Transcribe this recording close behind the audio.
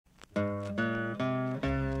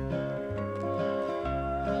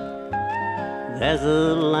There's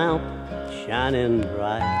a lamp shining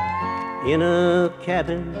bright in a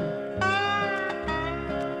cabin.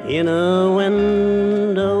 In a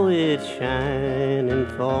window it's shining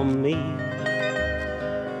for me.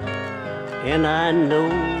 And I know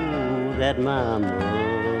that my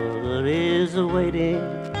mother is waiting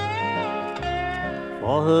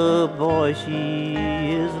for her boy she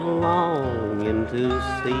is longing to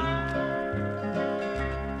see.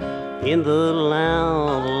 In the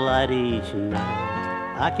lamplight each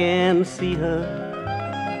night I can see her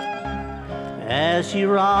as she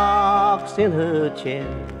rocks in her chair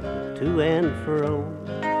to and fro,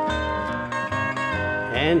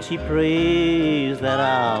 and she prays that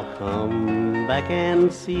I'll come back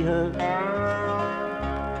and see her.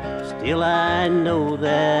 Still I know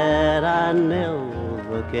that I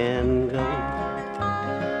never can go.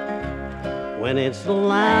 When it's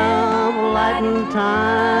lamp lighting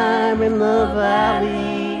time in the valley,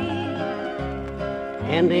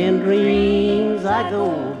 and in dreams I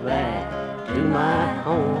go back to my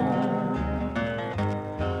home,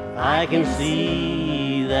 I can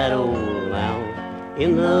see that old lamp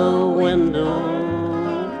in the window.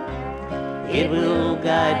 It will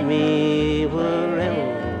guide me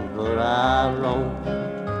wherever I roam.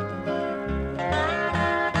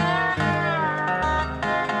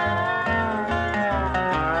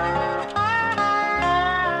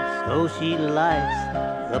 So she lights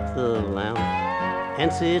up the lamp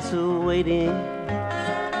and sits waiting,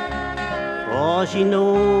 for she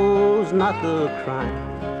knows not the crime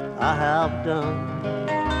I have done.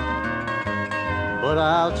 But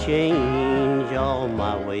I'll change all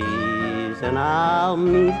my ways and I'll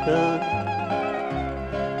meet her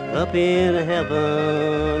up in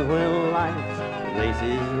heaven when life's race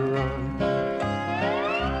is run.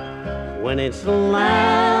 When it's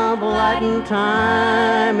lamp lighting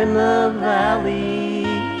time in the valley,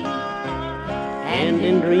 and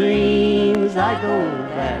in dreams I go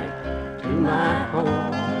back to my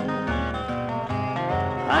home,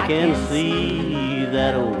 I can see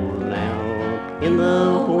that old lamp in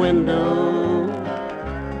the window.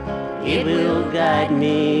 It will guide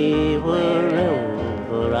me wherever